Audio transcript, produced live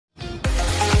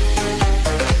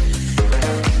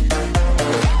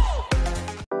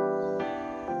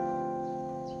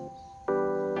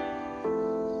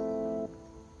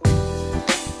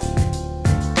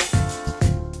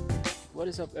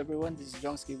What is up everyone? This is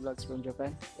Jongski Vlogs from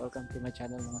Japan. Welcome to my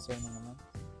channel mga sir mga ma'am.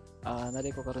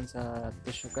 Nari ko karon sa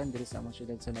Tushukan diri sa among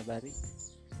syudad sa Nabari.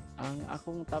 Ang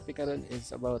akong topic karon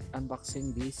is about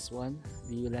unboxing this one,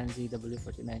 the Ulanzi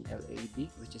W49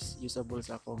 LED, which is usable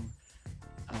sa akong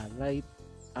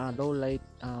low light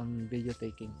video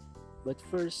taking. But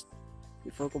first,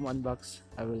 before ko unbox,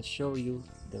 I will show you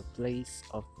the place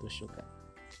of Tushukan.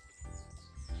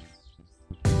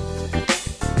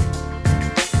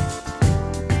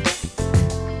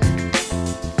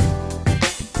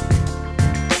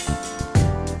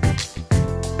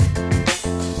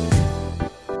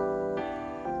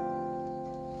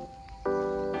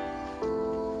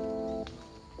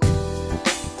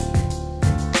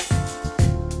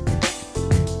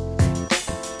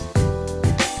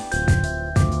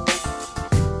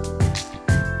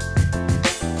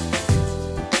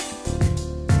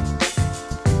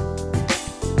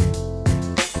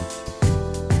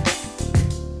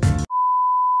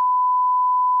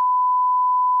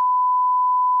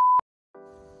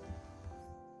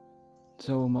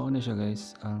 So mauna siya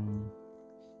guys, ang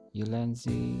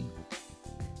Ulanzi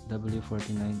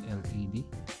W49 LED.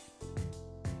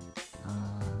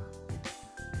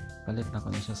 Palit na ko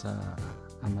na siya sa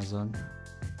Amazon.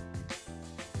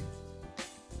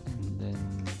 And then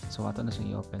so ato na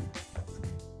siyang i-open.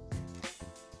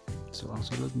 So ang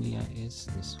sulod niya is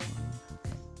this one.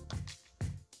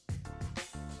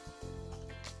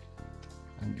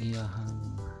 Ang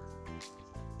iyahang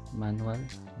manual,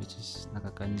 which is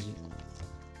naka-kanji,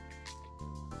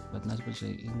 but nasa po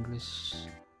siya English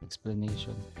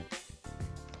explanation.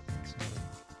 So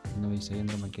anyway, sa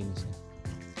yun naman kayo siya,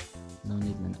 no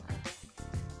need na na.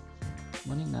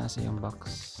 Muna yung nasa yung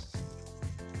box,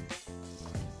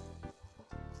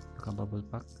 naka bubble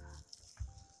pack.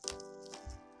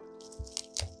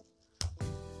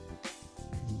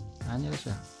 Ano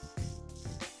siya?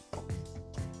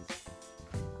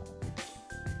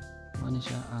 Ano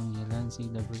siya ang Ulanzi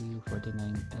W49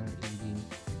 LED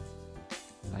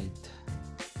light,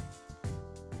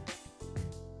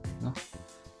 no?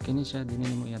 Kini siya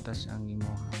dinili mo iatas ang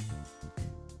imong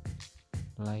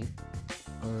light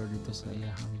or dito sa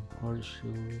iyang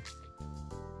horseshoe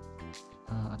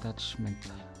attachment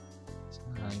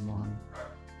sa imong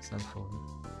cellphone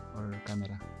or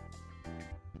camera.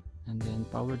 And then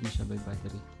powered na siya by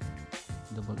battery,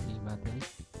 AA battery.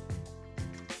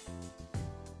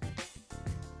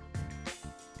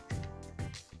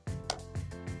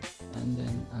 And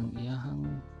then ang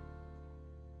iyahang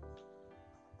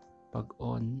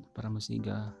pag-on para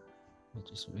masiga,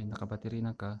 which is when nakabattery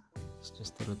na ka, is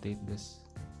just to rotate this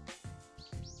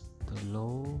to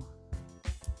low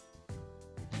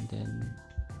and then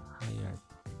higher.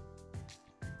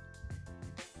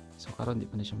 So karon di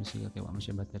pa na siya masiga kaya wala mo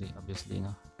siya battery, obviously,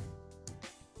 no?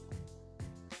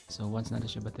 So once na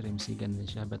siya battery, masiga na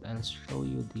siya, but I'll show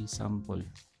you the sample.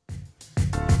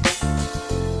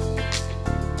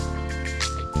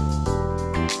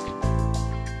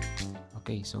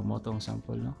 Okay, so mo tong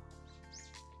sample, no?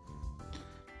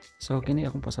 So kini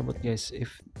akong pasabot guys,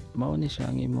 if mao ni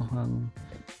siya ang imong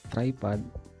tripod,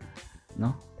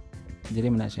 no?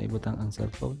 Dili man na siya ibutang ang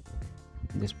cellphone,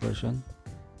 this portion.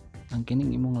 Ang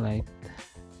kining imong light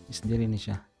is dili ni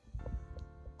siya,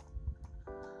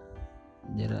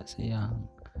 dira sa iyang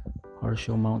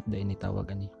horseshoe mount da ini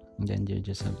tawag ani. And then you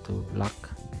just have to lock.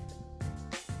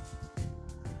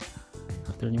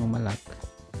 After nyo malak,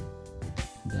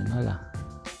 then wala,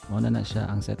 muna na siya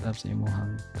ang setup sa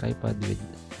imong tripod with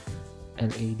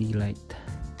LED light.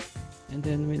 And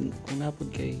then kung napod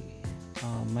kay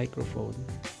microphone,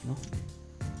 no?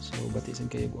 So batisan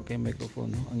kayo kay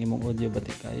microphone, no? Ang imong audio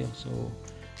bati kayo. So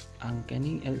ang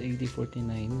kaning LED 49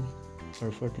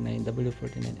 or 49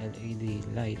 W49 LED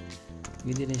light,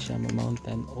 pwede rin siya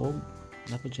ma-mountan o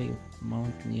napod siya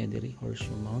mount niya diri,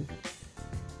 horseshoe mount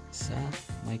sa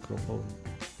microphone.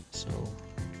 So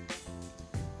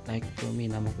like for me,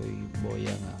 namo ko'y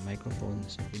boya nga microphone,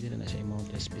 so pwede na siya i-mount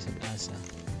as bisag asa.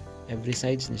 Every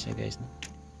sides na siya guys, no?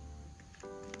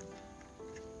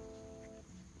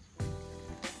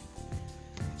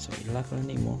 So i-lock lang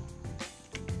nimo,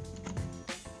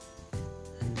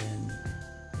 and then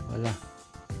wala,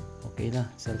 okay na,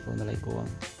 cellphone na like ko.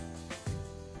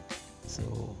 So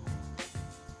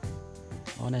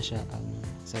na siya ang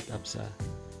setup sa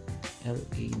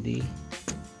LED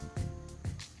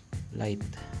light.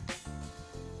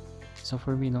 So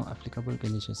for me, no, applicable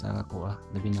kani siya sa ako,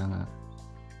 labi na nga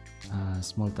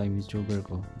small time YouTuber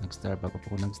ko, nag-start pa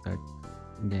ko nag-start,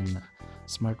 and then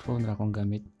smartphone ra akong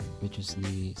gamit, which is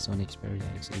the Sony Xperia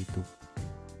X-A2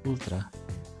 Ultra.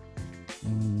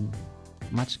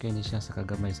 Match kay ni siya sa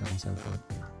kagamay sa akong cellphone.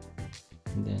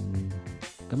 And then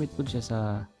gamit po siya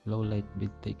sa low light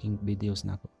taking videos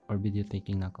nako or video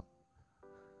taking nako.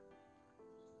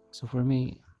 So for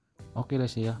me, okay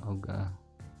lang siya og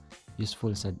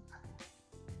useful sad.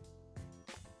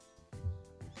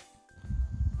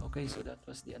 Okay, so that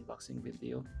was the unboxing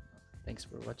video. Thanks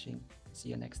for watching. See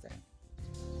you next time.